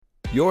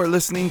You're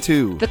listening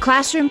to The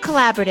Classroom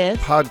Collaborative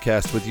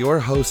podcast with your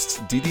hosts,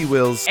 Dee Dee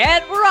Wills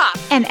Ed Rock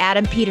and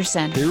Adam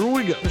Peterson. Here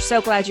we go. We're so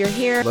glad you're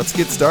here. Let's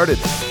get started.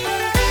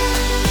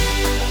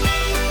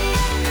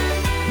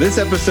 This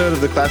episode of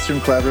the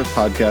Classroom Collaborative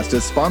podcast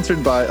is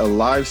sponsored by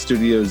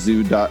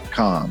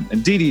AliveStudioZoo.com.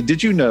 And Dee Dee,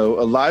 did you know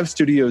Alive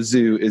Studio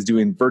Zoo is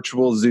doing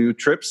virtual zoo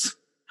trips?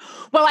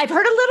 Well, I've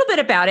heard a little bit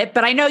about it,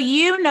 but I know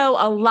you know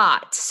a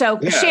lot. So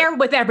share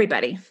with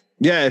everybody.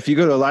 Yeah, if you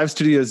go to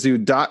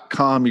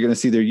AliveStudioZoo.com, you're going to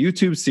see their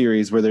YouTube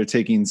series where they're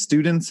taking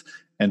students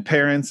and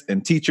parents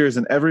and teachers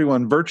and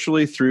everyone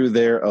virtually through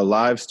their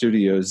Alive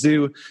Studio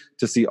Zoo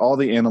to see all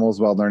the animals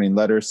while learning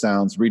letters,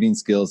 sounds, reading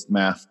skills,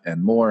 math,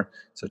 and more.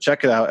 So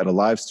check it out at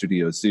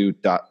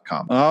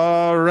AliveStudioZoo.com.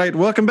 All right,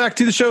 welcome back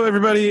to the show,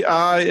 everybody.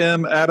 I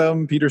am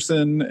Adam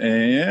Peterson,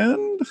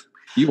 and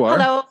you are?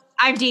 Hello,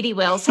 I'm Dee Dee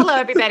Wills. Hello,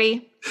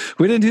 everybody.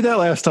 We didn't do that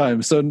last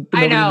time, so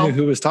nobody knew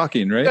who was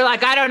talking, right? They're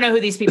like, I don't know who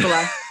these people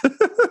are.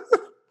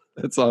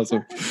 That's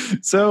awesome.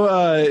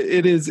 So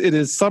it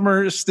is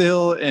summer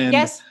still, and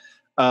yes.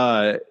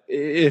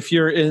 If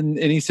you're in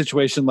any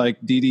situation like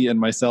Dee Dee and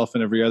myself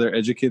and every other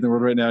educator in the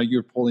world right now,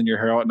 you're pulling your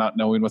hair out, not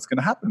knowing what's going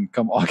to happen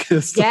come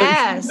August.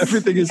 Yes, like,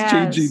 everything is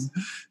changing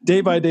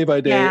day by day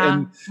by day,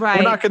 and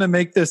we're not going to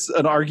make this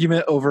an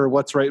argument over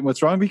what's right and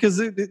what's wrong because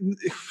it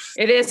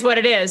is what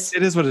it is.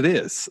 It is what it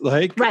is.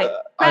 Like right.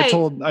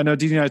 I know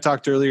Dee Dee and I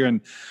talked earlier,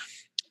 and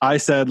I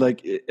said,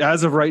 like,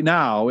 as of right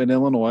now in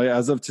Illinois,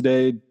 as of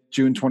today,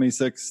 June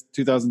 26,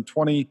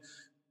 2020,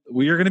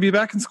 we are going to be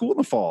back in school in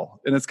the fall,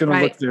 and it's going to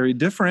look very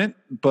different,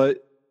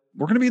 but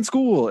we're going to be in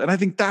school. And I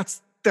think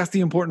that's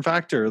the important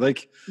factor.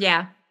 Like,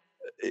 we're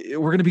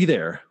going to be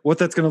there. What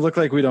that's going to look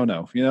like, we don't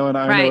know, and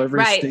I know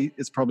every state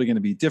is probably going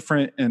to be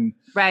different. And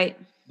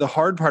the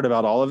hard part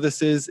about all of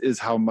this is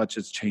how much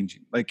it's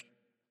changing. Like,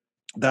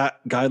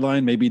 that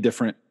guideline may be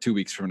different 2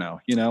 weeks from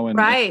now, and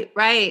right.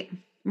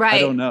 I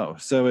don't know.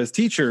 So as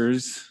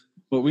teachers,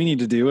 what we need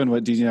to do, and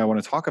what Dee Dee and I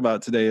want to talk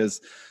about today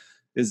is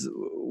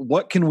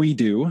what can we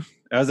do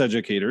as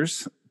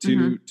educators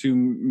to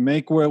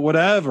make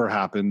whatever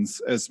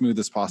happens as smooth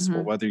as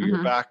possible, whether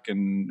you're back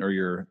or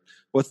you're,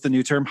 what's the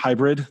new term?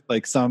 Hybrid,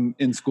 like some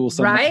in school,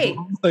 some right.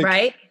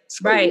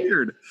 So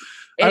weird.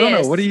 I don't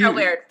know. What do you? So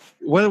weird.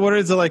 What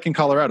is it like in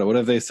Colorado? What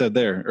have they said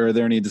there? Or are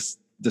there any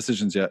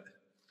decisions yet?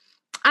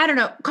 I don't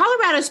know.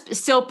 Colorado's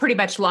still pretty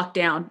much locked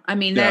down. I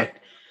mean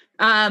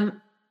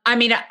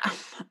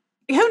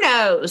who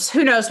knows?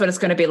 Who knows what it's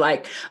going to be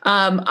like?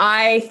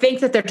 I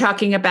think that they're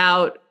talking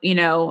about,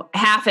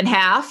 half and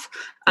half,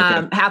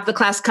 half the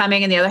class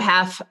coming and the other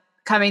half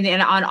coming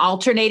in on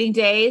alternating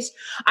days.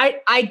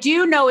 I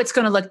do know it's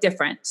going to look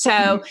different.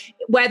 So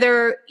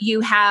whether you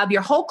have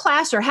your whole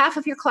class or half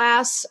of your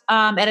class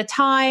at a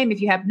time,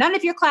 if you have none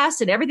of your class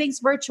and everything's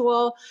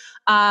virtual,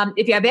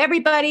 if you have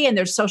everybody and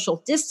there's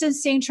social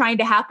distancing trying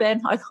to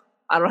happen, I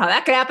don't know how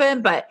that could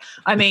happen, but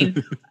I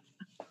mean...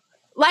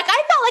 Like,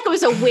 I felt like it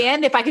was a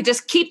win if I could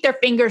just keep their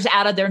fingers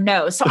out of their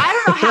nose. So I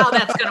don't know how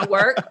that's going to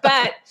work,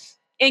 but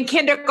in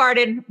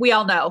kindergarten, we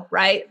all know,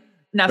 right?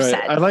 Enough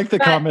said. I like the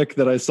comic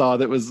that I saw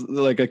that was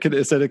like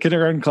it said a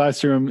kindergarten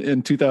classroom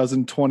in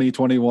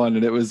 2020-21,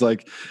 and it was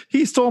like,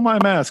 he stole my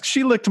mask.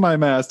 She licked my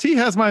mask. He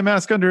has my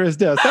mask under his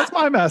desk. That's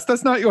my mask.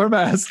 That's not your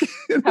mask.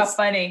 How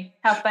funny.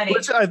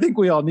 Which I think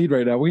we all need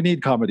right now. We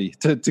need comedy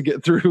to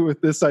get through with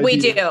this idea we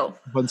do. of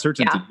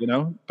uncertainty,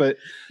 But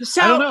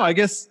I don't know. I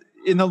guess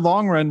in the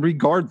long run,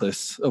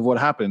 regardless of what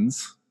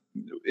happens,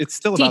 it's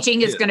still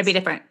teaching is going to be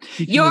different.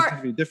 Teaching is going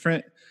to be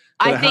different.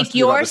 I think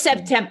your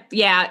September.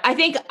 Yeah, I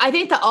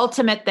think the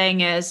ultimate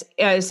thing is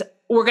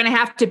we're going to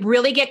have to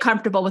really get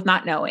comfortable with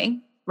not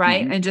knowing,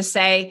 right? And just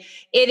say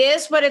it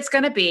is what it's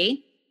going to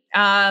be.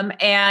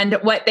 And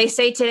what they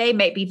say today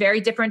may be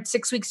very different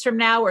 6 weeks from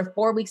now or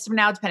 4 weeks from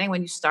now, depending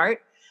when you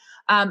start.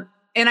 And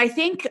I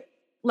think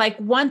like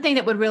one thing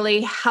that would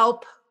really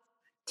help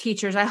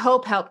teachers,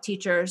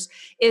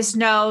 is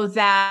know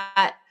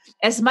that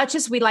as much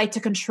as we like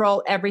to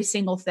control every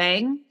single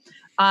thing,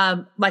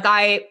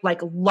 I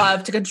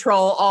love to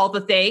control all the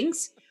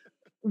things,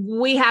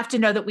 we have to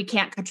know that we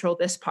can't control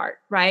this part,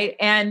 right?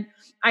 And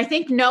I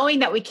think knowing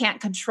that we can't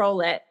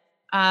control it,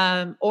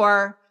 I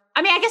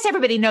guess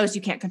everybody knows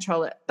you can't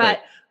control it,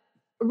 but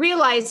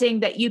realizing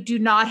that you do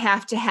not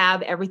have to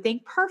have everything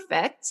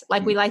perfect,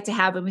 like we like to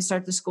have when we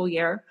start the school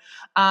year.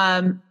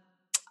 I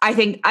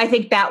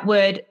think that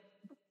would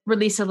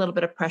release a little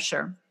bit of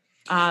pressure.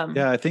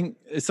 I think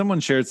someone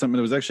shared something.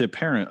 It was actually a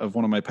parent of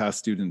one of my past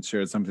students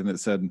shared something that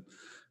said,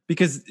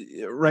 because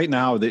right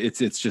now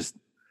it's just,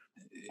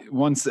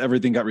 once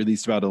everything got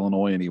released about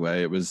Illinois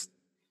anyway, it was,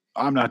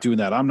 I'm not doing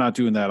that.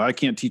 I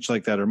can't teach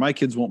like that, or my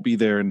kids won't be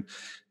there. And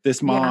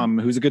this mom,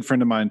 who's a good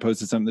friend of mine,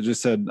 posted something that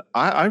just said,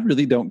 I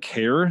really don't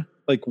care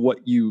like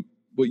what you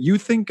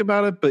think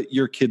about it, but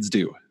your kids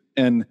do.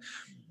 And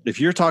if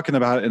you're talking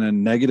about it in a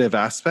negative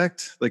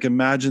aspect, like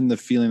imagine the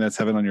feeling that's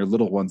having on your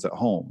little ones at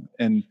home.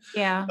 And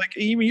like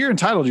you're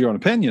entitled to your own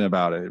opinion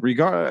about it.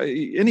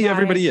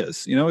 Everybody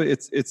is,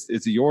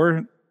 it's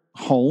your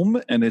home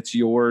and it's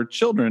your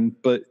children,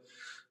 but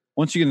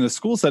once you get in the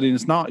school setting,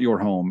 it's not your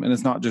home and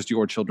it's not just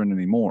your children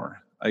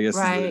anymore, I guess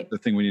is the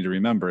thing we need to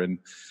remember. And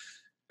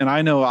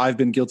I know I've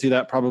been guilty of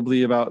that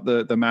probably about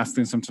the mask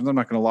thing. Sometimes I'm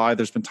not going to lie.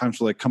 There's been times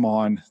where like, come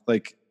on,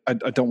 like I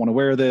don't want to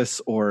wear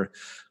this, or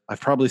I've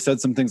probably said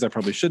some things I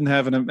probably shouldn't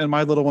have. And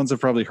my little ones have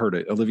probably heard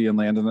it, Olivia and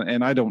Landon.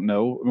 And I don't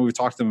know. I mean, we've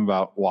talked to them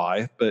about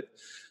why, but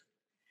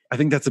I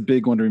think that's a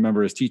big one to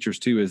remember as teachers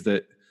too, is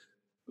that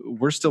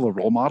we're still a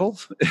role model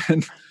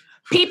and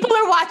people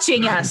are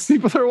watching us.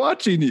 People are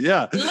watching.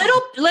 Yeah.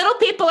 Little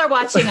people are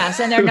watching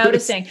us and they're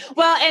noticing.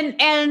 Well,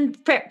 and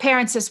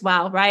parents as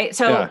well. Right.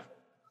 So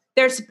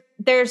there's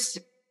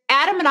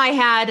Adam and I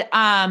had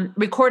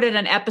recorded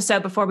an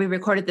episode before we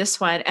recorded this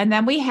one. And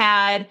then we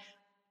had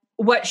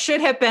what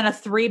should have been a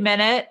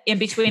 3-minute in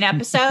between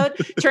episode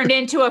turned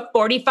into a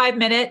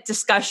 45-minute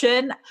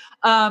discussion.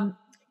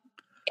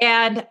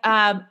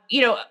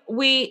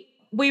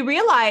 We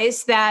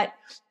realized that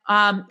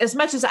as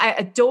much as I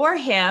adore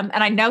him,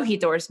 and I know he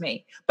adores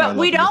me, but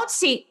we don't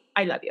see,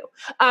 I love you.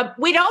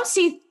 We don't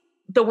see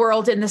the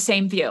world in the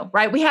same view,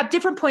 right? We have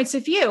different points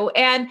of view,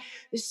 and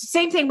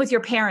same thing with your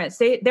parents.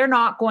 They're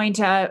not going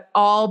to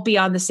all be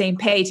on the same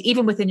page,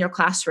 even within your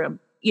classroom.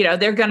 You know,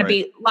 there are going to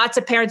be lots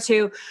of parents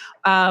who,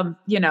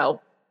 parented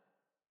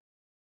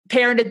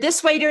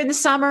this way during the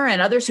summer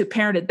and others who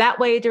parented that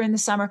way during the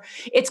summer.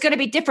 It's going to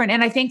be different.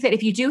 And I think that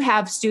if you do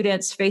have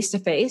students face to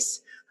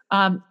face,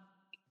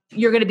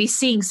 you're going to be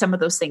seeing some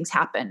of those things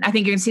happen. I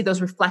think you're going to see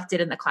those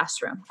reflected in the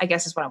classroom, I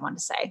guess is what I wanted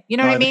to say. You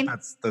know what I mean?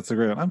 That's a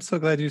great one. I'm so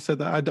glad you said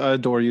that. I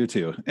adore you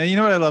too. And you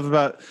know what I love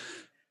about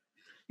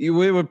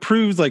you, it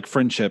proves like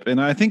friendship. And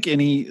I think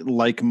any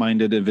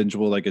like-minded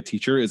individual, like a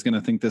teacher, is going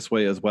to think this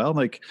way as well.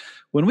 Like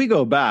when we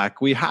go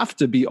back, we have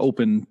to be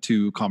open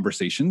to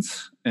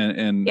conversations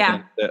and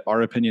that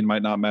our opinion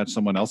might not match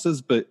someone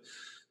else's, but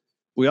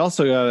we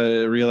also got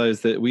to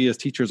realize that we as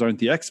teachers aren't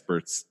the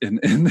experts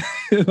in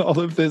all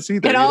of this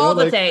either. And all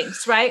the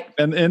things, right?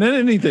 And in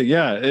anything.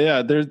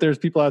 Yeah. There's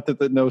people out there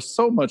that know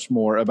so much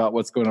more about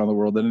what's going on in the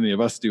world than any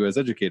of us do as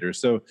educators.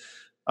 So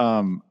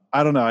I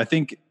don't know. I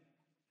think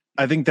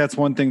that's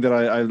one thing that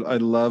I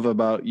love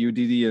about you,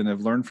 Didi, and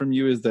I've learned from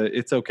you is that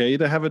it's okay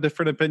to have a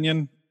different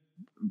opinion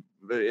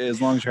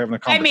as long as you're having a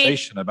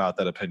conversation about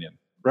that opinion.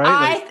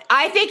 Right?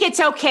 I think it's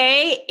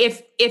okay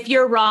if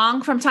you're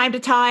wrong from time to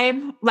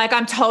time. Like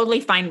I'm totally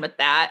fine with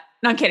that.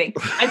 No, I'm kidding.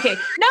 Okay.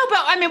 No,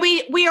 but I mean,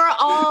 we are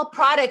all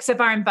products of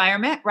our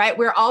environment, right?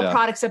 We're all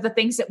products of the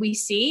things that we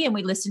see and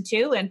we listen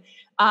to.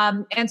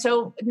 And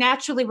so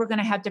naturally we're going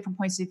to have different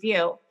points of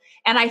view.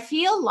 And I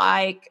feel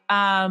like,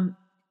 we're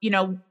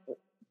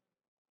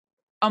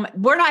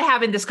not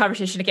having this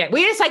conversation again.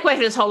 We just went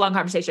through this whole long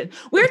conversation.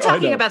 We're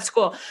talking about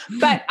school,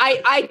 but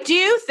I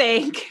do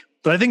think.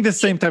 But I think the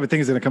same type of thing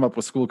is going to come up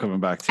with school coming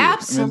back too.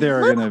 Absolutely. I mean, there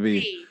are going to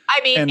be.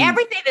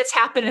 Everything that's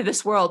happened in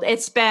this world,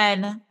 it's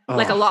been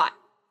like a lot.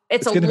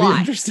 It's a lot. It's going to be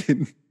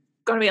interesting.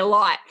 Going to be a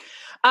lot.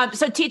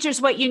 So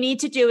teachers, what you need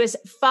to do is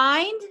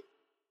find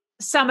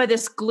some of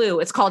this glue.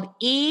 It's called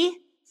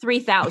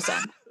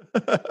E3000.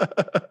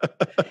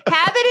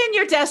 Have it in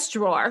your desk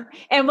drawer.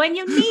 And when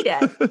you need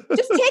it,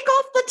 just take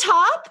off the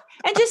top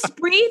and just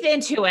breathe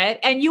into it.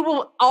 And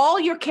all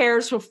your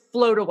cares will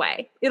float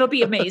away. It'll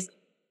be amazing.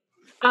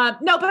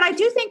 No, but I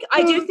do think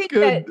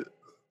that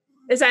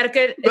is that a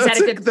good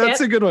tip?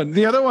 That's a good one.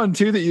 The other one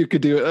too that you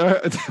could do.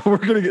 We're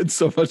going to get in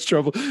so much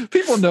trouble.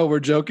 People know we're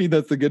joking.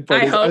 That's the good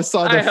part. I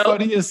saw the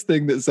funniest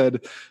thing that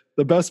said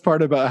the best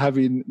part about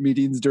having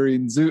meetings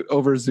during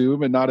over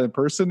Zoom and not in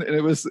person. And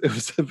it was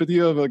a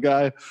video of a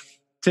guy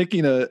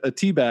taking a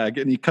tea bag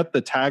and he cut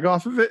the tag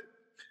off of it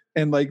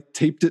and like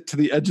taped it to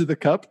the edge of the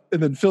cup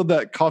and then filled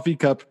that coffee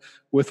cup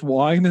with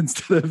wine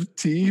instead of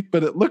tea,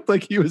 but it looked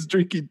like he was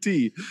drinking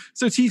tea.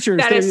 So teachers,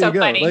 that is so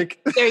funny. Like,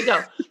 there you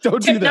go.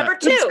 Don't do that.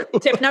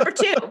 Tip number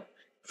two.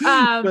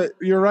 But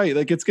you're right.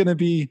 Like it's going to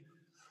be,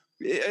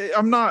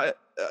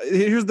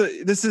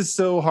 this is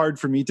so hard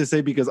for me to say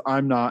because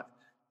I'm not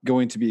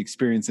going to be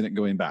experiencing it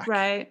going back.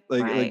 Right.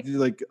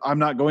 Like I'm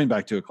not going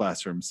back to a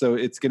classroom. So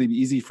it's going to be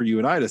easy for you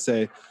and I to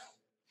say,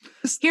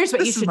 here's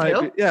what you should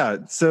do. Yeah.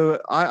 So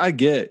I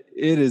get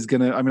it is going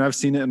to, I've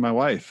seen it in my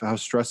wife, how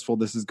stressful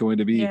this is going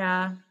to be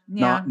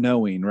not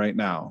knowing right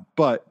now.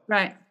 But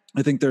I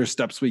think there are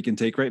steps we can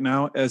take right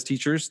now as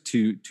teachers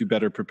to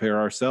better prepare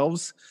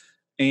ourselves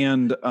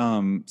and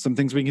some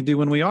things we can do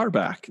when we are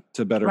back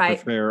to better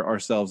prepare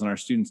ourselves and our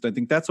students. I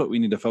think that's what we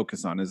need to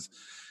focus on is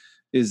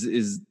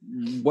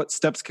what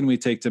steps can we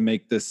take to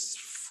make this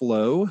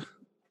flow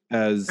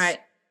as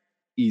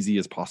easy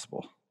as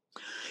possible.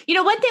 You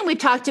know, one thing we've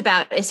talked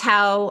about is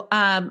how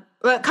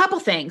a couple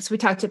things we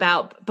talked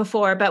about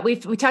before, but we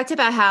talked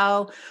about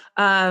how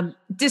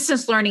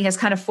distance learning has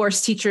kind of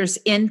forced teachers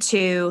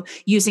into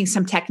using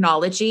some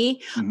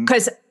technology.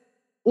 Because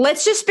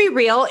let's just be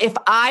real, if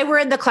I were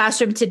in the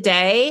classroom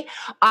today,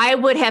 I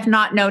would have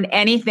not known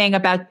anything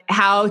about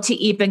how to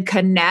even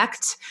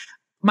connect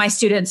my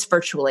students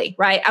virtually,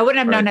 right? I wouldn't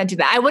have known how to do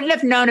that. I wouldn't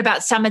have known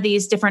about some of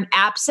these different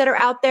apps that are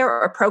out there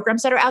or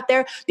programs that are out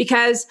there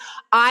because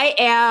I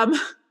am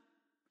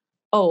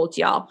old,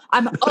 y'all.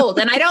 I'm old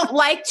and I don't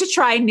like to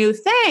try new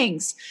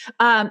things.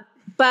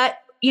 But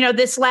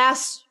this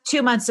last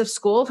 2 months of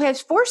school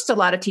has forced a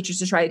lot of teachers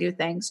to try to do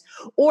things.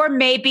 Or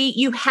maybe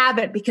you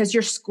haven't because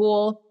your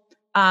school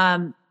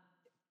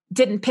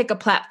didn't pick a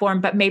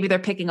platform, but maybe they're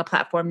picking a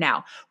platform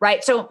now,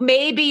 right? So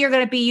maybe you're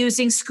going to be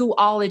using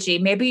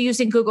Schoology. Maybe you're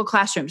using Google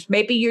Classrooms.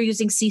 Maybe you're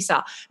using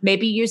Seesaw.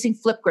 Maybe you're using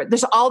Flipgrid.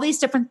 There's all these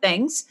different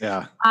things.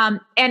 Yeah.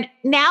 And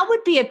now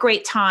would be a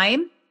great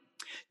time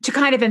to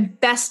kind of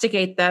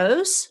investigate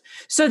those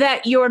so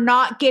that you're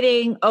not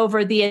getting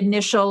over the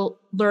initial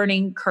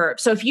learning curve.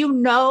 So if you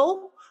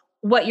know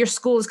what your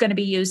school is going to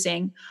be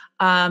using,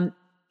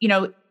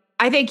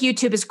 I think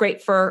YouTube is great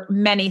for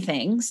many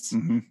things.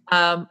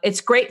 Mm-hmm.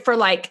 It's great for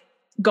like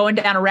going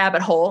down a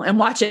rabbit hole and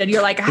watch it. And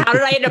you're like, how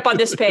did I end up on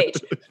this page?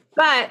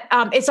 But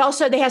it's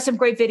also, they have some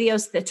great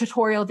videos, the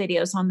tutorial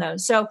videos on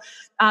those. So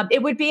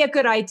it would be a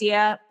good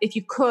idea if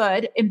you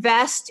could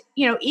invest,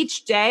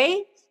 each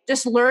day,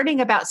 just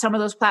learning about some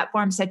of those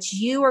platforms that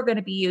you are going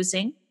to be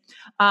using.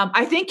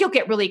 I think you'll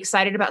get really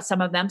excited about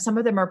some of them. Some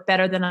of them are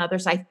better than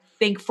others, I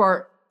think,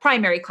 for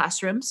primary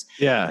classrooms.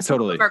 Yeah,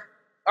 totally.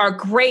 Are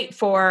great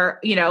for,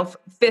 5th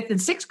and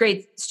 6th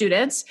grade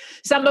students.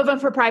 Some of them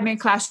for primary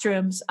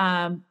classrooms.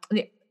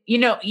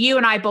 You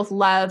and I both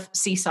love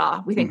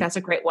Seesaw. We think that's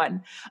a great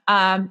one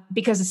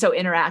because it's so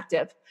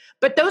interactive.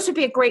 But those would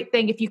be a great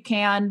thing if you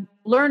can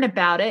learn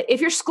about it. If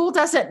your school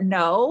doesn't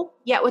know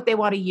yet what they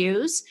want to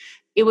use,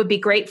 it would be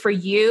great for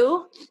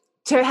you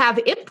to have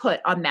input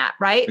on that,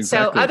 right?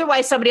 Exactly. So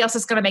otherwise somebody else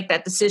is going to make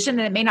that decision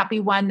and it may not be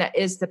one that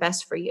is the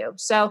best for you.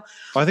 So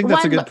I think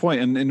that's a good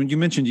point. And you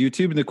mentioned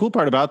YouTube, and the cool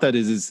part about that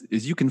is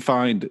you can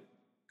find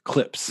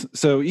clips.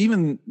 So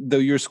even though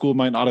your school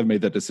might not have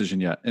made that decision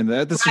yet, and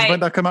that decision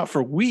might not come out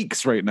for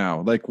weeks right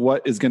now, like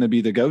what is going to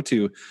be the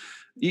go-to,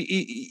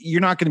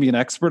 you're not going to be an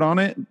expert on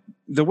it.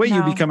 The way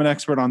you become an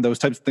expert on those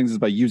types of things is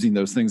by using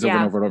those things over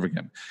and over and over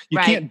again. You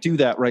can't do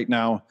that right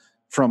now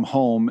from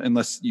home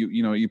unless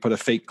you put a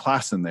fake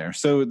class in there.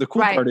 So the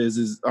cool part is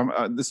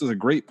this was a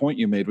great point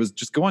you made, was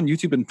just go on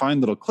YouTube and find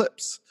little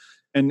clips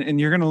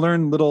and you're going to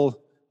learn little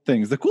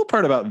things. The cool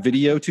part about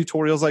video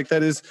tutorials like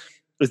that is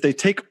they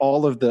take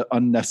all of the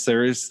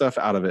unnecessary stuff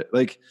out of it.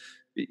 Like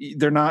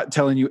they're not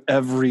telling you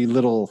every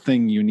little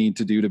thing you need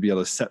to do to be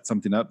able to set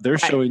something up. They're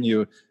showing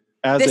you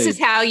this is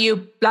how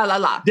you blah, blah,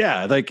 blah.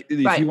 Yeah. Like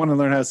if you want to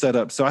learn how to set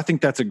up. So I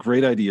think that's a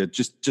great idea.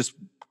 Just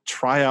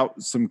try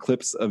out some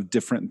clips of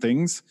different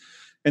things.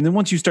 And then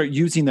once you start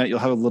using that, you'll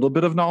have a little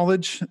bit of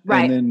knowledge,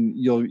 and then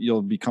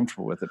you'll be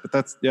comfortable with it. But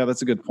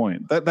that's a good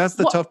point. That's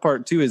the tough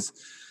part too, is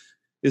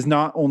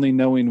not only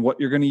knowing what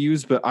you're going to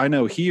use, but I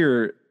know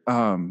here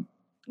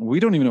we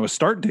don't even know a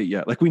start date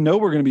yet. Like we know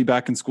we're going to be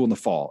back in school in the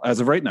fall as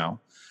of right now,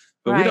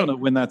 but we don't know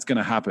when that's going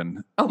to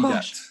happen. Oh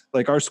gosh! Yet.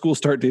 Like our school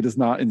start date is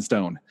not in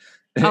stone.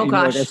 Oh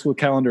gosh! Like our school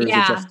calendar is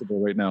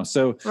adjustable right now.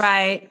 So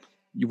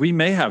we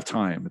may have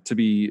time to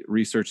be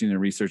researching.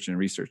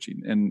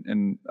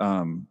 And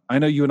I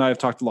know you and I have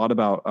talked a lot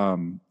about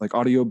like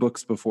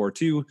audiobooks before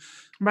too.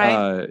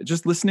 Right.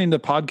 Just listening to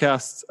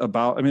podcasts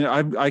about,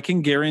 I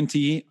can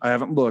guarantee, I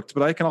haven't looked,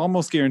 but I can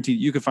almost guarantee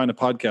you could find a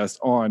podcast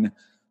on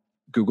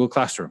Google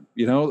Classroom,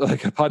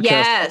 like a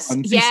podcast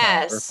on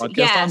Seesaw or a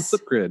podcast on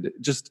Flipgrid,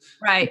 just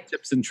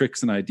tips and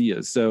tricks and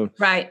ideas. So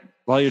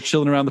while you're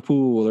chilling around the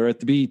pool or at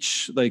the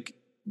beach, like,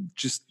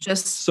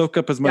 just soak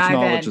up as much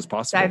knowledge as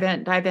possible.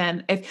 Dive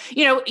in. If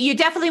you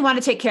definitely want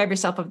to take care of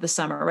yourself over the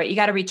summer, right? You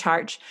got to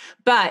recharge,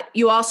 but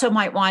you also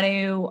might want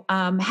to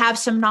have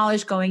some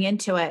knowledge going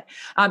into it.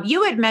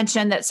 You had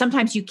mentioned that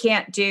sometimes you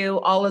can't do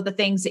all of the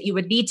things that you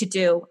would need to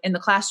do in the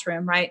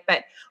classroom, right?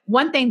 But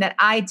one thing that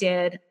I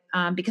did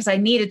because I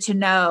needed to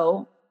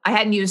know, I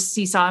hadn't used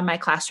Seesaw in my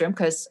classroom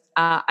because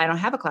I don't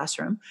have a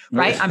classroom,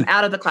 right? I'm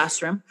out of the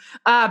classroom.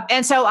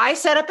 And so I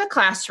set up a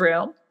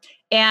classroom.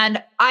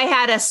 And I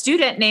had a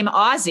student named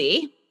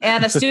Ozzy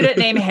and a student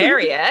named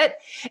Harriet.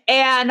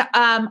 And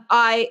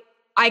I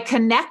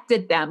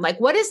connected them. Like,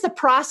 what is the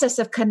process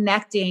of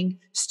connecting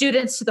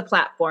students to the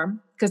platform?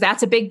 Because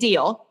that's a big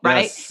deal,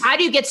 right? Yes. How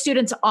do you get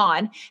students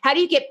on? How do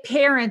you get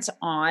parents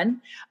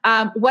on?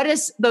 What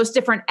is those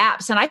different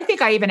apps? And I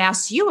think I even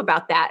asked you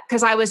about that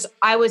because I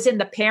was in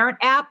the parent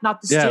app,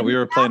 not the student app. Yeah, we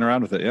were playing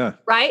around with it, yeah.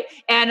 Right?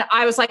 And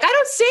I was like, I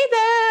don't see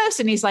this.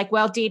 And he's like,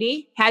 well, Dee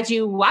Dee, had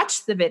you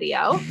watched the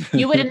video,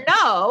 you wouldn't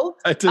know.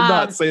 I did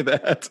not say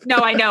that. No,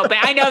 I know. But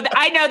I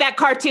know that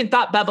cartoon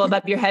thought bubble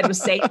above your head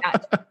was saying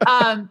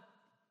that.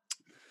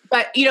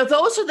 But,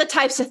 those are the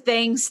types of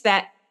things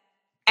that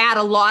add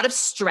a lot of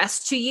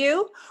stress to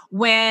you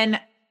when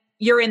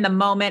you're in the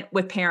moment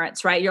with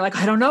parents, right? You're like,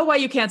 I don't know why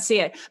you can't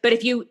see it. But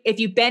if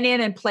you've been in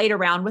and played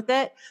around with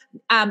it,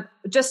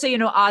 just so you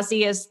know,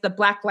 Ozzy is the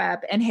black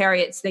lab and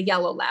Harriet's the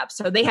yellow lab.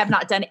 So they have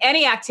not done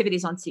any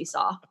activities on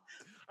Seesaw.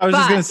 I was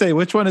just going to say,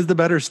 which one is the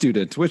better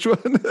student? Which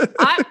one?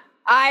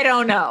 I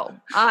don't know.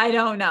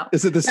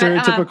 Is it the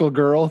stereotypical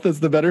girl that's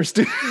the better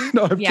student?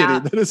 No, I'm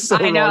kidding. That is so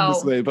wrong to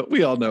say, but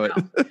we all know it.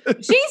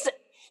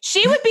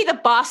 She would be the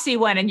bossy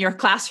one in your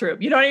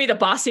classroom. You know what I mean? The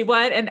bossy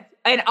one. And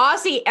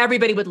Ozzy,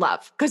 everybody would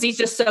love because he's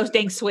just so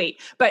dang sweet.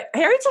 But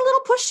Harriet's a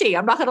little pushy.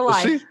 I'm not going to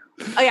lie. Is she?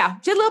 Oh yeah,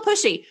 she's a little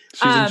pushy.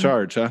 She's in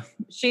charge, huh?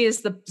 She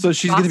is the. So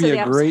she's going to be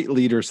a great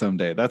leader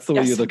someday. That's the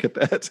way you look at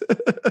that.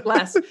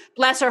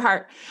 bless her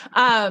heart.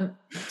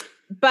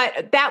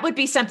 But that would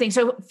be something.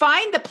 So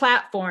find the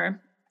platform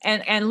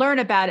and learn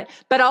about it,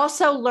 but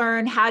also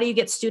learn how do you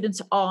get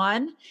students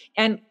on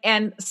and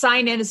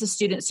sign in as a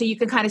student so you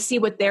can kind of see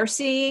what they're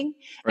seeing.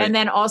 Right. And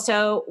then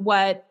also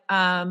what,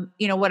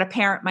 what a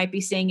parent might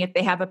be seeing if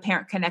they have a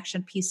parent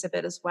connection piece of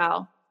it as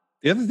well.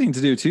 The other thing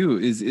to do too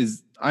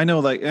is I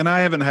know and I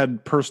haven't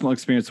had personal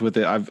experience with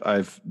it.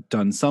 I've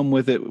done some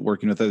with it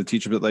working with other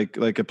teachers, but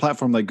like a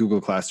platform like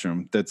Google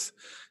Classroom that's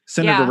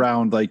centered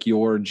around like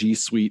your G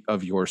Suite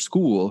of your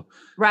school.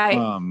 Right.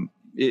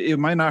 It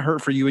might not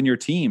hurt for you and your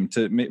team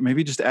to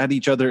maybe just add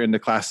each other into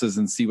classes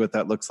and see what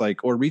that looks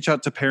like, or reach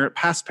out to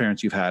past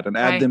parents you've had and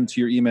add them to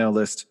your email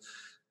list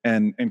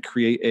and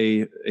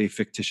create a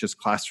fictitious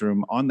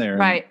classroom on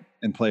there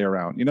and play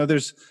around.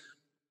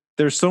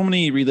 There's so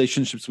many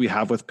relationships we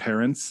have with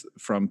parents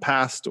from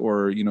past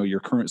or, your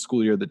current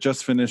school year that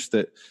just finished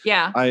that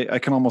I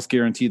can almost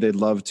guarantee they'd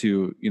love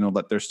to,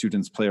 let their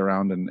students play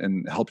around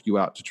and help you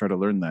out to try to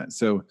learn that.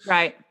 So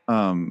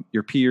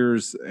your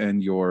peers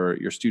and your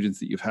students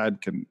that you've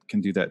had can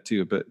do that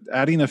too. But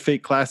adding a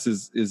fake class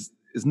is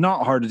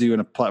not hard to do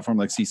in a platform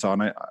like Seesaw.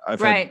 And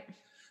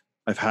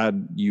I've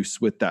had use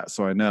with that.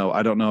 So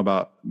I don't know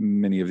about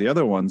many of the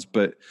other ones,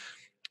 but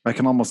I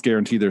can almost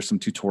guarantee there's some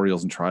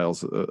tutorials and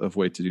trials of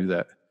way to do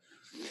that.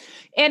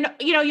 And,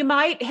 you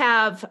might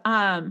have,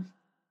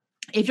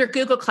 if you're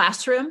Google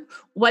Classroom,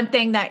 one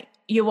thing that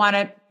you want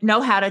to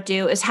know how to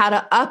do is how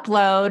to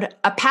upload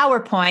a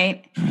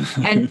PowerPoint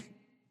and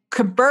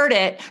convert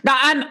it. Now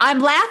I'm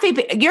laughing,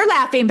 you're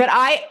laughing, but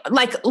I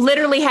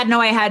literally had no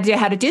idea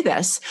how to do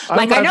this.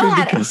 I know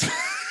how to.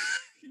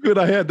 But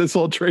I had this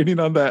whole training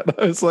on that.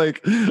 I was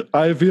like,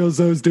 I feel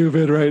so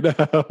stupid right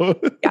now.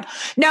 Yeah.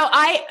 No,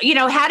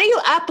 how do you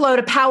upload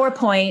a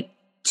PowerPoint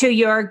to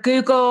your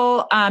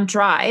Google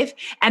Drive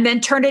and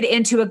then turn it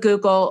into a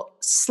Google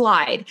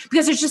slide?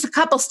 Because there's just a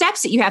couple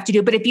steps that you have to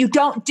do. But if you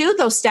don't do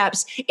those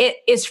steps, it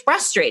is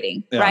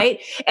frustrating,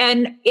 right?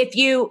 And if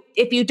you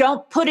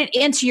don't put it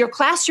into your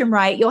classroom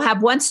right, you'll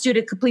have one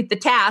student complete the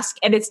task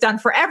and it's done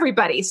for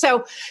everybody.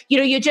 So,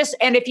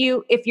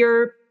 if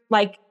you're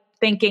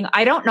thinking,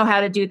 I don't know how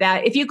to do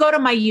that. If you go to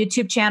my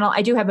YouTube channel,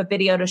 I do have a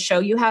video to show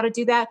you how to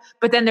do that.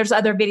 But then there's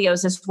other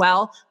videos as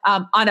well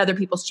on other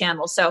people's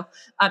channels. So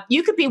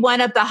you could be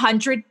one of the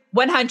 100.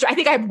 I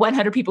think I have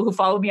 100 people who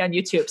follow me on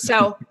YouTube.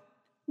 So,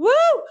 woo,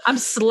 I'm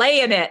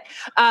slaying it.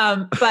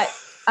 But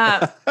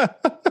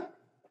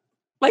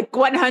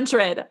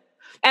 100.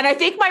 And I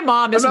think my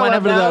mom is one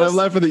of those. I'm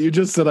laughing that you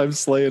just said I'm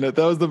slaying it.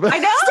 That was the best. I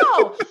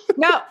know.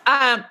 No.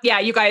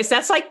 You guys,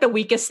 that's the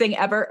weakest thing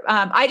ever.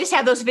 I just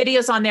have those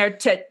videos on there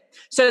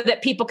so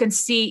that people can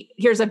see,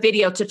 here's a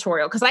video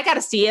tutorial. Cause I got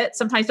to see it.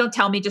 Sometimes don't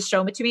tell me, just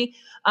show it to me.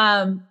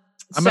 I'm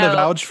going to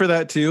vouch for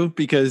that too,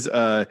 because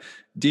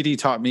Dee Dee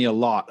taught me a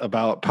lot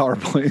about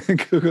PowerPoint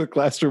and Google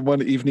Classroom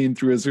one evening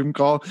through a Zoom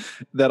call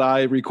that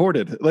I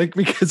recorded,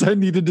 because I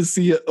needed to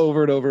see it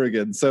over and over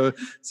again. So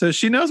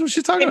she knows what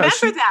she's talking about.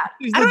 I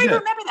don't even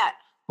remember that.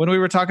 When we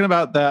were talking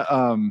about that,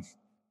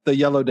 the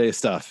Yellow Day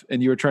stuff,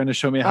 and you were trying to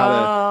show me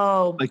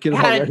how to get it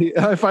all ready.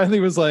 And I finally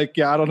was like,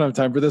 I don't have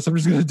time for this. I'm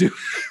just going to do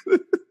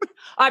it.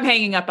 I'm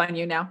hanging up on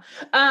you now.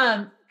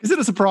 Because it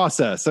is a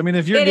process. I mean,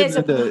 if you're getting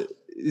into,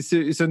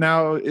 so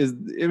now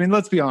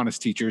let's be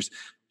honest, teachers,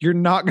 you're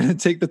not going to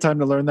take the time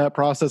to learn that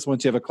process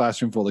once you have a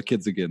classroom full of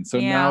kids again. So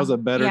now is a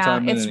better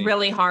time than any.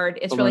 Really hard.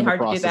 It's really hard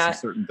to do that.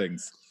 Certain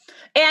things.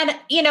 And,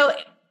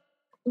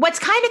 what's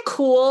kind of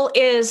cool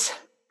is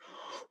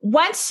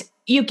once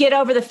you get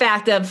over the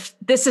fact of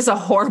this is a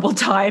horrible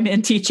time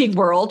in teaching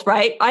world,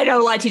 right? I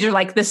know a lot of teachers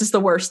are this is the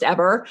worst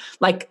ever.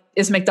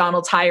 Is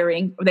McDonald's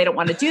hiring? They don't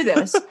want to do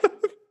this.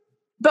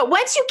 But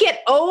once you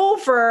get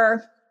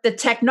over the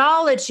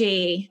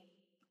technology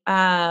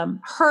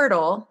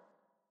hurdle,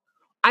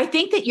 I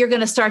think that you're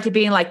going to start to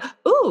being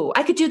ooh,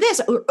 I could do this.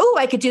 Ooh,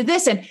 I could do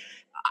this. And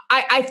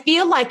I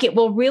feel like it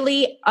will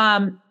really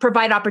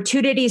provide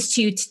opportunities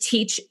to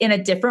teach in a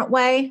different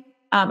way.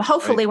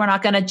 Hopefully we're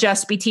not going to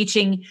just be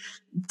teaching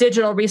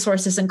digital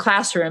resources in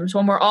classrooms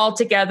when we're all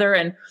together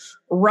and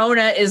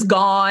Rona is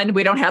gone.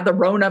 We don't have the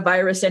Rona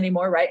virus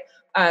anymore, right?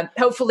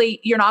 Hopefully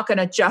you're not going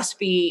to just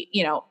be,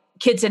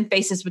 kids in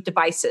faces with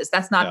devices.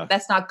 That's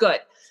not good.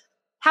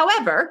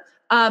 However,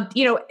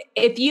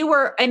 if you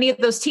were any of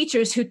those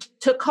teachers who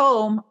took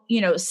home,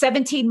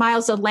 17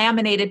 miles of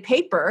laminated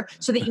paper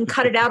so that you can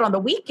cut it out on the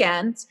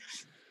weekends,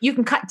 you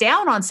can cut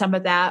down on some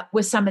of that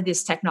with some of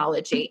this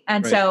technology.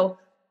 And so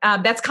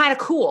that's kind of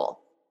cool.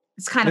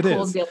 It's kind of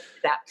cool to be able to do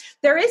that.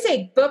 There is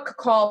a book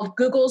called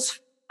Google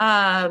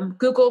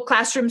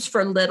Classrooms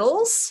for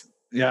Littles.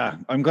 Yeah,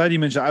 I'm glad you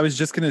mentioned. I was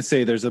just going to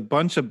say there's a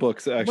bunch of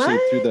books actually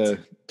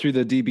through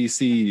the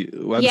DBC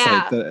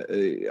website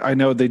that I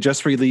know they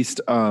just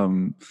released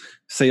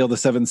Sail the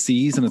Seven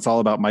Seas, and it's all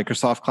about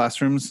Microsoft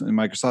classrooms and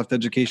Microsoft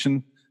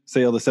education.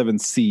 Sail the Seven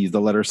C's,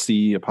 the letter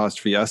C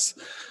apostrophe S.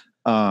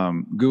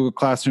 Google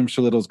Classrooms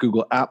for Littles,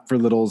 Google App for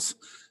Littles.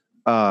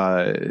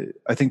 I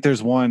think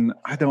there's one.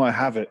 I know I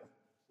have it.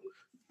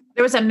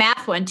 There was a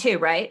math one too,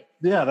 right?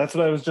 Yeah, that's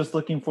what I was just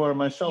looking for on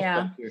my shelf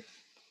back here.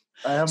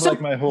 I have like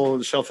my whole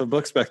shelf of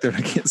books back there,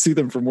 and I can't see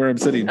them from where I'm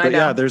sitting. But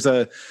yeah, there's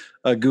a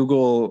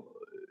Google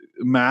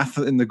Math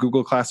in the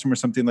Google Classroom or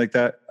something like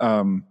that.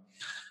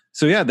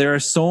 So yeah, there are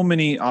so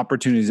many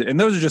opportunities, and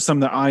those are just some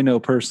that I know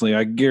personally.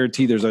 I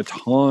guarantee there's a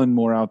ton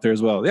more out there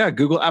as well. Yeah,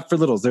 Google App for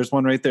Littles. There's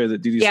one right there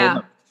that Dee Dee's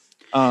holding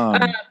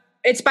up.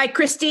 It's by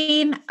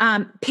Christine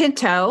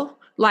Pinto,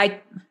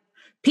 like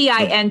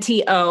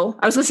Pinto.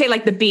 I was going to say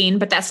like the bean,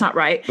 but that's not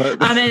right.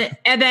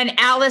 And then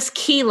Alice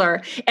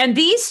Keeler. And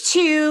these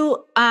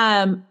two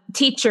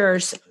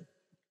teachers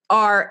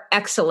are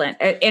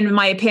excellent, in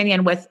my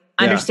opinion, with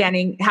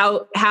understanding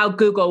how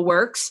Google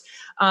works.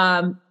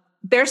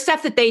 There's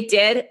stuff that they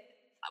did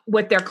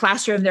with their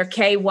classroom, their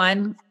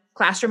K1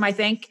 classroom, I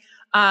think,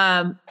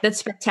 that's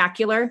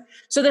spectacular.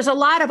 So there's a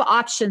lot of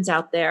options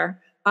out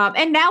there.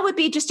 And now would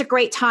be just a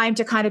great time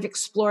to kind of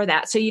explore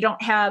that. So you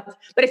don't have,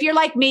 but if you're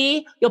like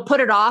me, you'll put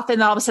it off and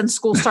then all of a sudden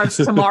school starts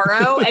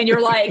tomorrow and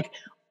you're like,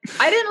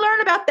 I didn't learn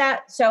about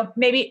that. So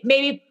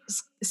maybe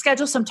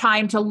schedule some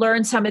time to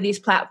learn some of these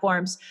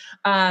platforms.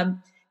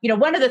 One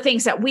of the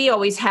things that we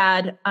always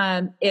had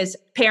is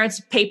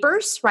parents'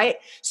 papers, right?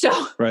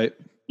 So, right.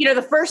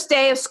 The first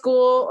day of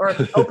school or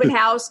open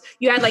house,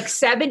 you had like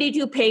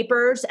 72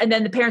 papers, and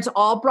then the parents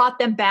all brought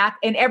them back,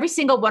 and every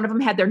single one of them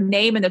had their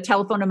name and their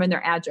telephone number and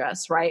their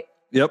address, right?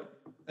 Yep.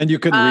 And you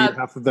couldn't read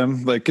half of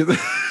them, like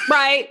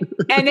right.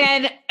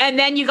 And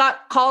then you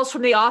got calls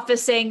from the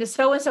office saying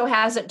so and so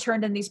hasn't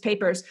turned in these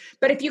papers.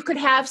 But if you could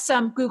have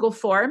some Google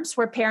Forms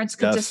where parents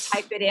could just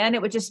type it in,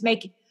 it would just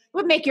make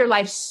your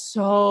life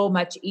so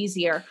much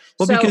easier.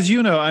 Well, because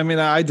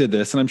I did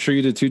this, and I'm sure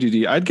you did too, Dee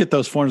Dee. I'd get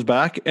those forms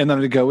back, and then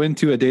I'd go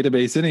into a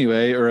database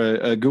anyway, or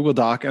a Google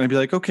Doc, and I'd be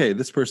like, okay,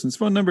 this person's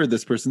phone number,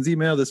 this person's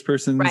email, this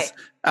person's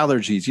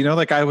allergies.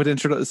 Like I would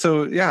introduce.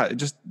 So yeah,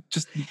 just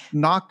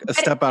knock a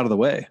step out of the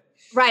way.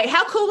 Right.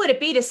 How cool would it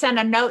be to send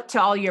a note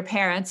to all your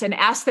parents and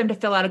ask them to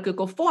fill out a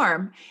Google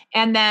form,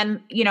 and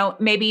then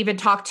maybe even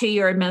talk to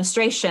your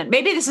administration?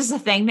 Maybe this is a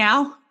thing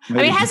now.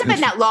 Maybe. I mean, it hasn't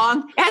been that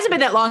long. It hasn't been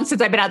that long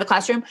since I've been out of the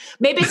classroom.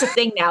 Maybe it's a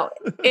thing now.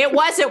 It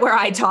wasn't where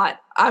I taught.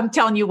 I'm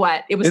telling you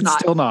what, it was it's not. It's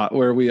still not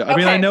where we. I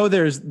mean, I know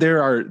there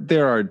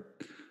are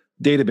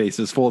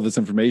databases full of this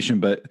information,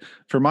 but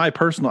for my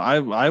personal,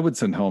 I would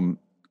send home.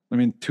 I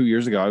mean, 2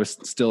 years ago, I was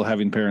still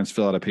having parents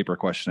fill out a paper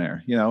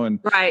questionnaire. And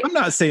I'm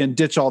not saying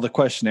ditch all the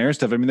questionnaire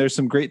stuff. I mean, there's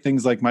some great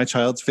things like my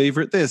child's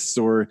favorite this,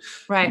 or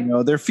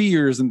their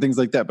fears and things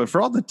like that. But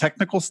for all the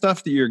technical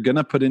stuff that you're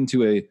gonna put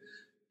into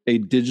a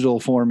digital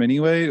form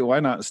anyway, why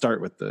not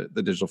start with the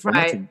digital form?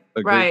 Right. That's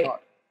a great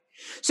thought.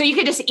 So you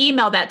could just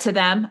email that to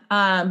them.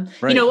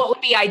 What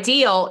would be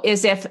ideal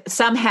is if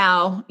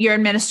somehow your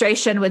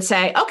administration would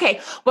say,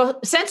 okay, well,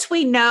 since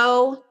we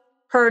know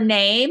her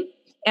name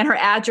and her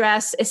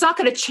address, it's not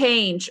going to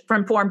change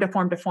from form to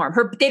form to form.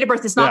 Her date of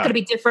birth is not going to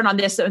be different on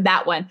this or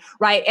that one,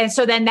 right? And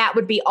so then that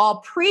would be all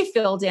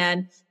pre-filled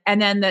in,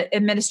 and then the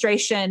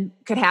administration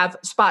could have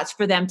spots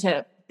for them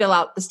to fill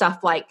out the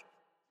stuff like,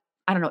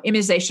 I don't know,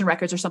 immunization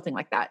records or something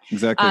like that.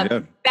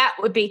 Exactly. That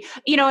would be,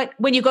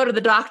 when you go to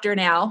the doctor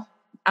now,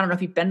 I don't know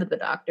if you've been to the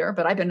doctor,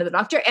 but I've been to the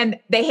doctor, and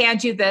they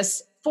hand you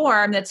this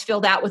form that's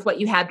filled out with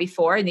what you had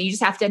before, and then you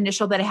just have to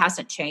initial that it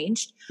hasn't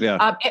changed.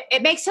 Yeah.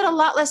 It makes it a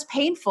lot less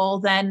painful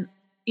than,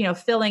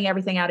 filling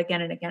everything out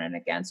again and again and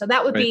again. So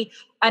that would be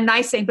a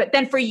nice thing. But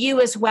then for you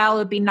as well, it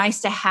would be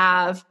nice to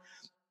have,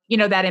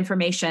 that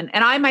information.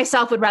 And I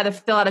myself would rather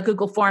fill out a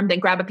Google form than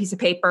grab a piece of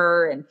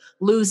paper and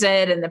lose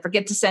it and then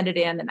forget to send it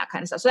in and that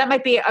kind of stuff. So that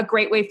might be a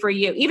great way for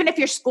you. Even if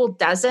your school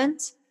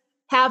doesn't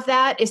have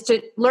that, is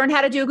to learn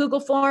how to do a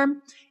Google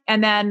form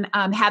and then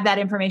have that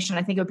information.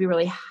 I think it would be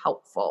really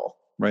helpful.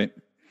 Right.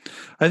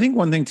 I think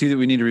one thing too that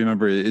we need to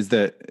remember is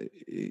that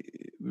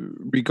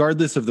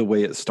regardless of the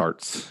way it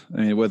starts,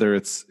 I mean, whether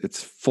it's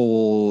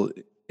full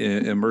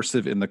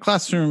immersive in the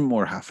classroom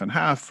or half and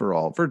half or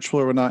all virtual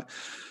or whatnot,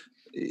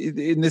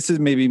 and this is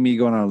maybe me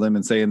going on a limb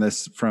and saying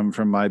this from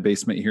my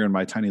basement here in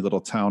my tiny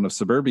little town of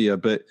suburbia,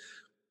 but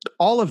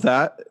all of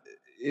that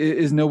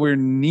is nowhere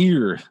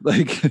near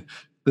like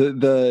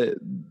the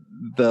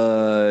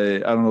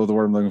I don't know the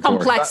word I'm looking for.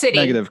 Complexity.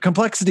 Negative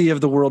complexity of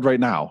the world right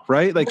now,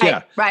 right? Like,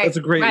 that's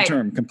a great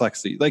term,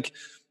 complexity. Like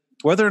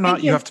whether or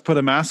not you have to put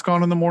a mask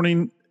on in the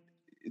morning,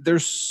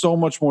 there's so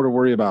much more to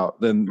worry about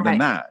than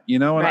that,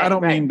 And I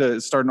don't mean to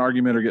start an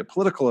argument or get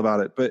political about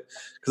it, but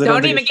because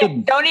don't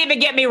even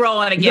get me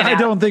rolling again. I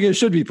don't think it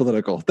should be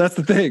political. That's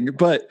the thing.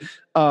 But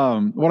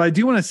what I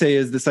do want to say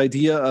is this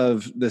idea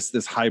of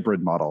this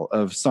hybrid model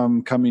of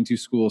some coming to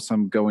school,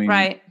 some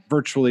going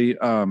virtually,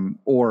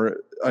 or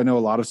I know a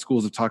lot of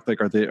schools have talked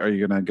like, are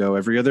you going to go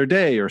every other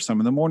day, or some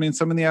in the morning,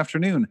 some in the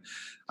afternoon?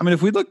 I mean,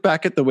 if we look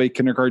back at the way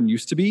kindergarten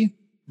used to be,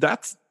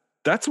 that's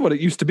what it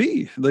used to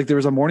be. Like there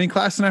was a morning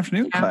class and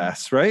afternoon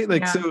class, right?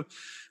 Like,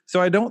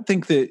 so I don't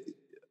think that,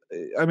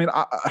 I mean,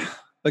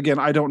 again,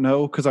 I don't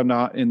know, because I'm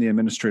not in the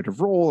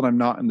administrative role and I'm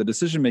not in the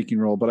decision-making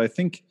role, but I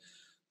think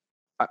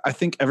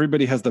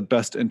everybody has the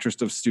best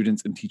interest of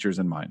students and teachers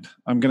in mind.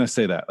 I'm going to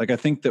say that. Like, I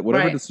think that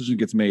whatever decision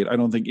gets made, I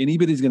don't think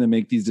anybody's going to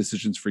make these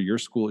decisions for your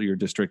school or your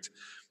district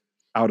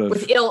out of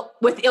with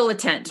ill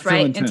intent,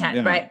 right?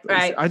 Intent, right.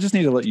 I just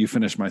need to let you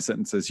finish my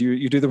sentences.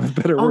 You do them with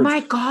better words. Oh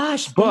my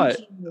gosh.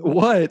 But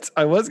what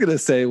I was going to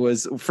say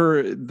was,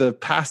 for the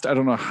past, I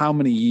don't know how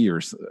many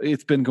years,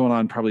 it's been going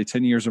on probably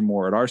 10 years or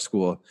more at our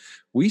school.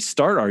 We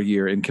start our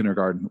year in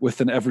kindergarten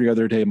with an every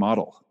other day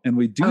model. And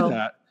we do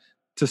that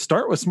to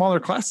start with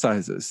smaller class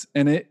sizes.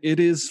 And it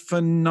is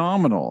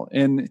phenomenal.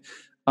 And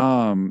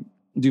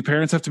do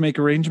parents have to make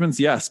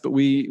arrangements? Yes. But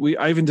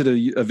I even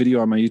did a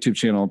video on my YouTube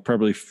channel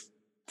probably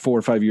 4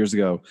 or 5 years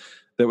ago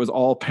that was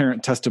all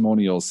parent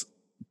testimonials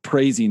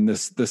praising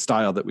this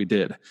style that we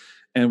did.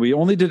 And we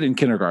only did it in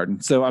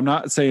kindergarten. So I'm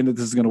not saying that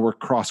this is going to work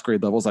cross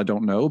grade levels. I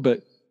don't know.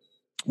 But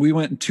we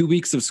went 2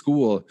 weeks of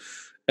school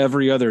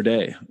every other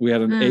day. We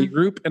had an A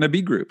group and a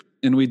B group.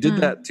 And we did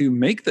that to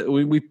make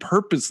we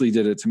purposely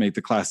did it to make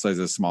the class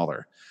sizes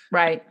smaller.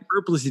 Right. We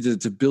purposely did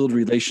it to build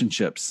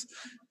relationships.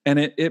 And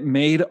it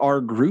made our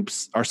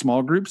groups, our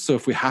small groups. So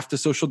if we have to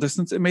social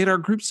distance, it made our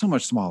groups so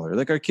much smaller.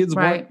 Like our kids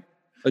weren't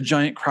a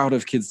giant crowd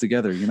of kids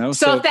together, you know?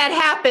 So if that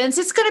happens,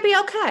 it's going to be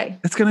okay.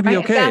 It's going to be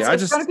okay.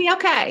 It's going to be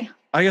okay.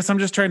 I guess I'm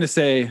just trying to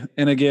say,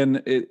 and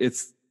again,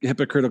 it's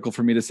hypocritical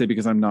for me to say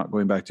because I'm not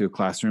going back to a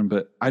classroom,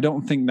 but I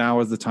don't think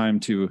now is the time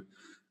to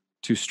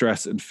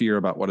stress and fear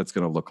about what it's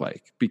going to look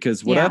like,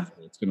 because whatever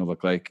it's going to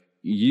look like,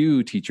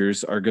 you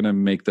teachers are going to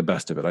make the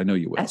best of it. I know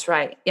you will. That's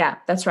right. Yeah,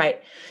 that's right.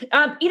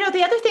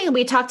 The other thing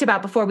we talked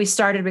about before we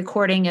started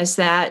recording is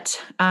that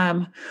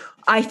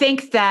I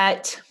think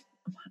that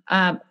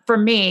for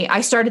me,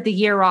 I started the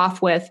year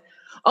off with,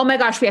 oh my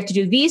gosh, we have to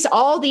do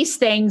all these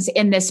things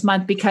in this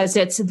month because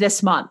it's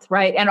this month,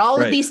 right? And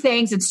all of these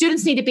things, and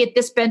students need to be at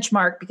this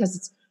benchmark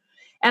because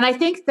and I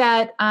think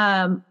that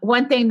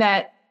one thing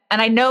that,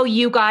 and I know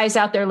you guys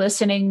out there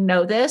listening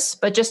know this,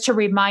 but just to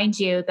remind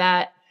you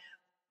that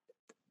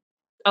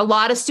a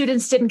lot of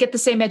students didn't get the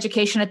same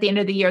education at the end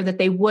of the year that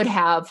they would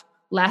have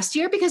last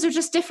year because they're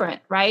just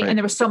different, right? And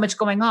there was so much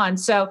going on.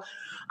 So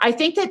I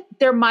think that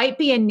there might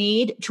be a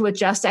need to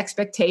adjust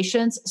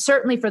expectations,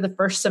 certainly for the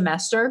first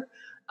semester,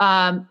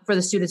 for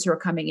the students who are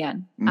coming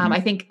in. I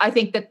think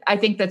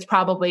that's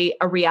probably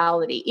a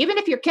reality. Even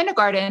if you're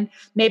kindergarten,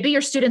 maybe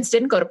your students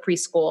didn't go to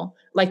preschool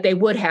like they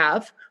would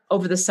have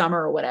over the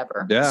summer or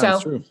whatever. Yeah,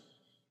 that's true.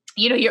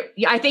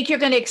 I think you're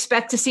going to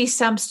expect to see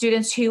some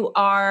students who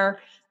are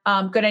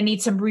going to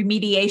need some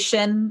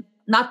remediation.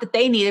 Not that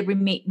they need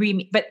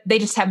a but they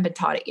just haven't been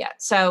taught it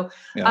yet. So,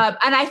 and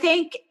I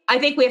think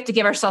we have to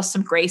give ourselves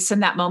some grace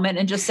in that moment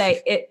and just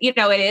say, it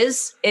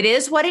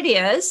is what it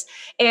is.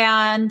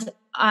 And,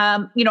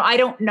 I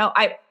don't know.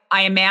 I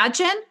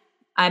imagine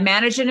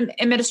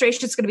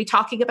administration is going to be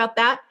talking about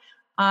that,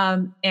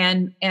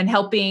 and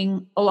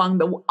helping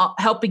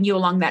you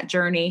along that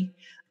journey.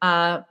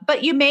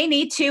 But you may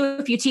need to,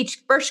 if you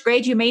teach first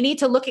grade, you may need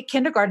to look at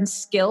kindergarten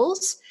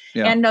skills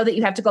and know that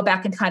you have to go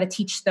back and kind of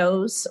teach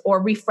those or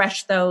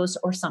refresh those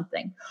or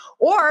something.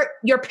 Or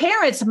your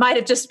parents might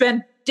have just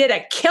did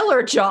a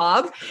killer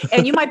job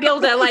and you might be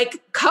able to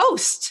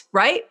coast,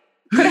 right?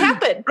 Could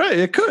happen. Right.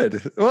 It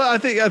could. Well, I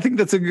think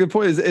that's a good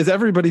point is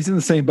everybody's in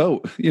the same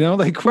boat, we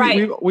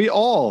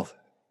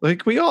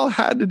all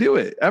had to do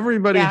it.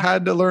 Everybody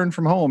had to learn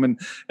from home. And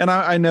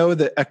I know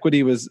that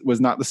equity was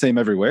not the same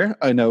everywhere.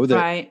 I know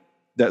that,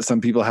 that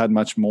some people had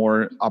much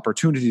more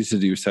opportunities to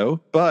do so,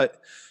 but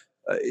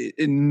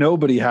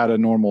nobody had a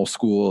normal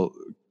school,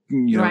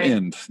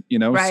 end,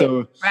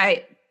 So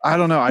I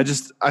don't know.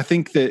 I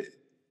think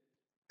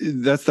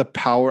that's the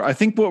power. I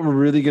think what we're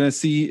really going to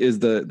see is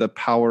the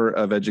power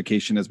of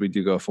education as we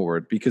do go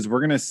forward, because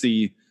we're going to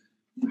see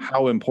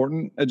how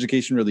important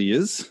education really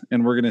is.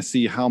 And we're going to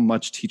see how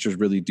much teachers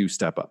really do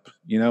step up.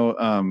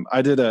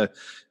 I did a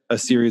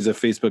series of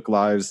Facebook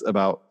Lives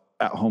about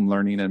at-home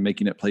learning and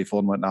making it playful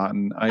and whatnot.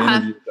 And I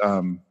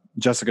interviewed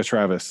Jessica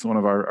Travis, one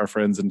of our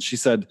friends, and she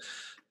said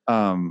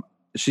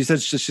she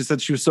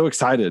was so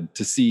excited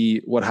to see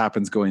what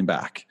happens going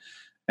back.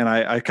 And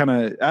I kind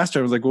of asked her,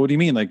 I was like, well, what do you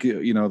mean?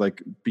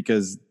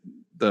 Because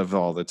of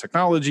all the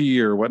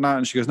technology or whatnot.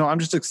 And she goes, no, I'm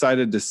just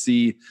excited to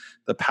see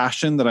the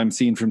passion that I'm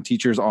seeing from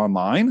teachers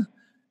online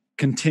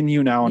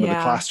continue now into the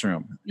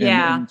classroom.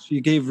 And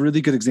she gave really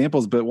good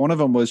examples, but one of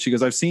them was, she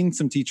goes, I've seen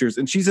some teachers,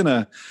 and she's in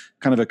a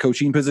kind of a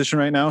coaching position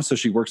right now. So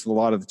she works with a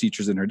lot of the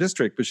teachers in her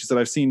district, but she said,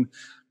 I've seen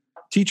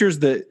teachers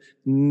that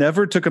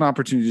never took an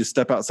opportunity to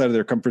step outside of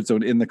their comfort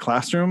zone in the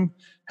classroom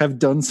have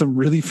done some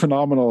really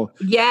phenomenal,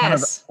 kind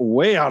of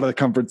way out of the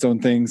comfort zone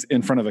things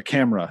in front of a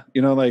camera,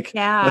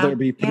 whether it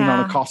be putting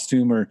on a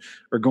costume or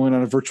going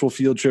on a virtual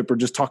field trip or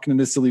just talking in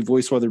a silly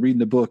voice while they're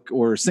reading a book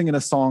or singing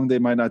a song they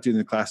might not do in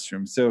the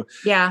classroom. So,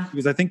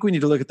 because I think we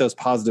need to look at those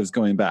positives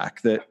going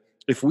back, that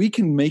if we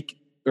can make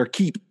or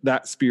keep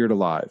that spirit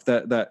alive,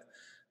 that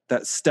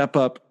step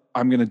up,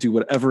 I'm going to do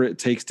whatever it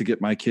takes to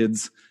get my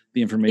kids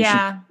the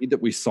information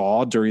that we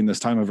saw during this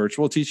time of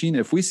virtual teaching.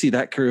 If we see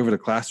that carry over to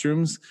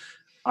classrooms,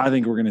 I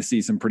think we're going to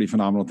see some pretty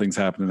phenomenal things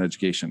happen in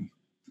education.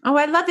 Oh,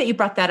 I love that you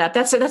brought that up.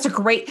 That's a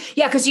great,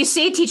 because you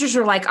see teachers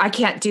are like, I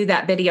can't do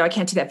that video.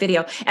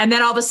 And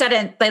then all of a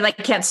sudden they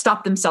can't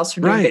stop themselves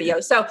from doing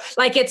video. So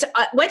it's,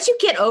 once you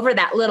get over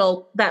that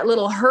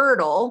little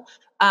hurdle,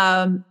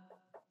 the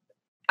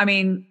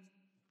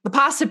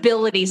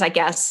possibilities, I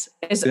guess,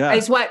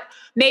 is what,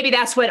 maybe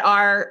that's what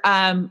our,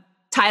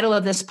 title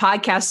of this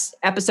podcast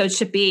episode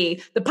should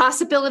be. The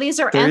possibilities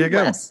are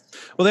endless.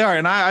 Well, they are.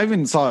 And I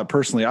even saw it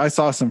personally. I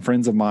saw some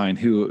friends of mine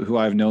who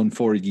I've known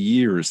for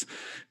years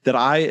that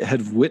I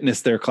had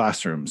witnessed their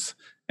classrooms.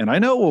 And I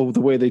know the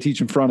way they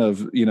teach in front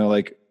of,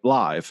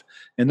 live.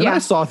 And then I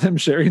saw them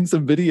sharing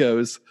some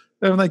videos.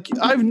 And I'm like,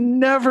 I've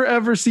never,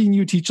 ever seen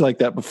you teach like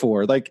that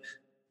before.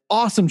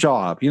 Awesome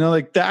job.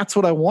 That's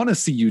what I want to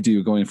see you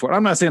do going forward.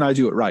 I'm not saying I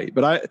do it right,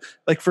 but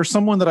for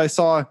someone that I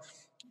saw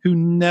who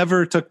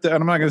never took and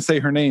I'm not going to say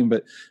her name,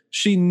 but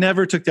she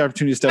never took the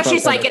opportunity to step out.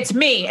 She's like, it's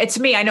me.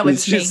 I know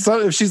it's me.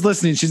 So if she's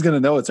listening, she's going to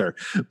know it's her.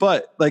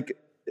 But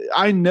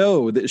I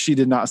know that she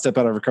did not step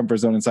out of her comfort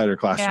zone inside her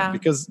classroom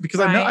because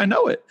I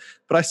know it.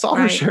 But I saw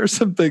her share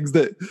some things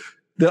that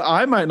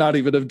I might not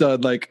even have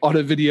done on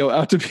a video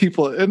out to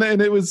people. And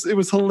it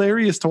was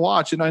hilarious to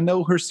watch. And I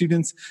know her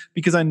students,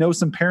 because I know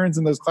some parents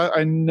in those classes,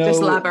 I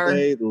know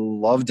they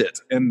loved it.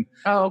 And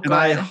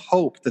I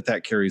hope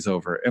that carries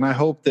over. And I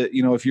hope that,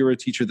 if you're a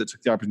teacher that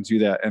took the opportunity to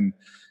do that and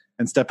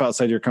step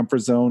outside your comfort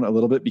zone a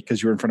little bit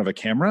because you're in front of a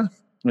camera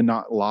and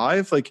not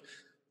live,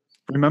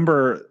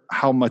 remember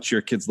how much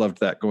your kids loved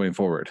that going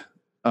forward.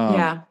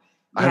 I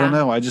don't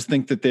know. I just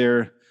think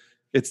that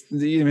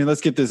let's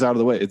get this out of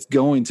the way. It's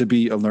going to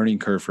be a learning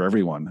curve for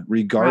everyone,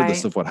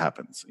 regardless of what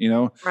happens,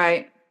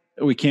 Right.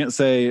 We can't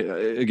say,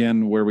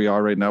 again, where we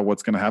are right now,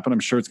 what's going to happen. I'm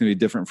sure it's going to be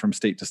different from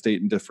state to state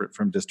and different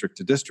from district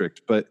to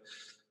district. But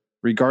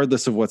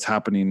regardless of what's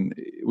happening,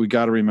 we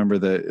got to remember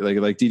that,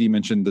 like Dee Dee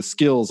mentioned, the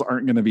skills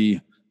aren't going to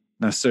be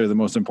necessarily the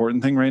most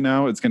important thing right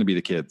now. It's going to be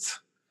the kids.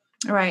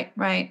 Right.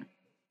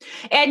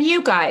 And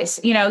you guys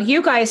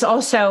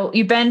also,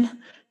 you've been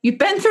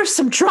through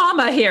some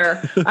trauma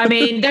here.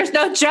 There's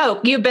no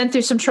joke. You've been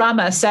through some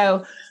trauma.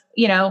 So,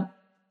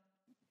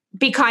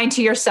 be kind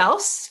to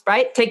yourselves,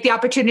 right? Take the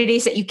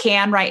opportunities that you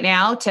can right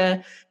now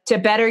to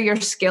better your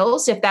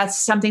skills, if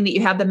that's something that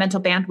you have the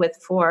mental bandwidth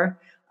for.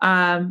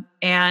 I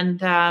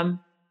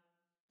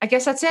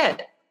guess that's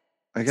it.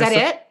 Is that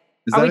it?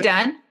 Are we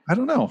done? I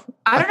don't know.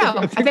 I don't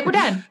know. I think we're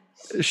done.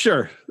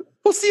 Sure.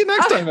 We'll see you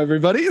next time,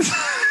 everybody.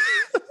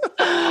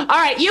 All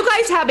right. You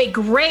guys have a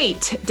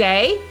great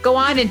day. Go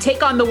on and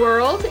take on the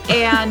world.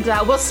 And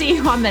we'll see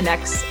you on the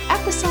next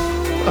episode.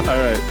 All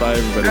right. Bye,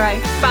 everybody. All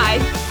right. Bye.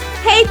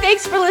 Hey,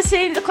 thanks for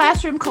listening to the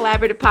Classroom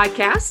Collaborative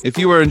Podcast. If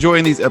you are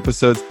enjoying these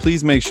episodes,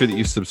 please make sure that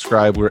you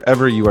subscribe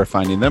wherever you are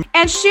finding them.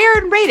 And share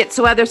and rate it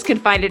so others can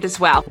find it as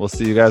well. We'll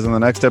see you guys on the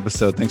next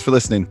episode. Thanks for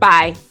listening.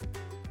 Bye.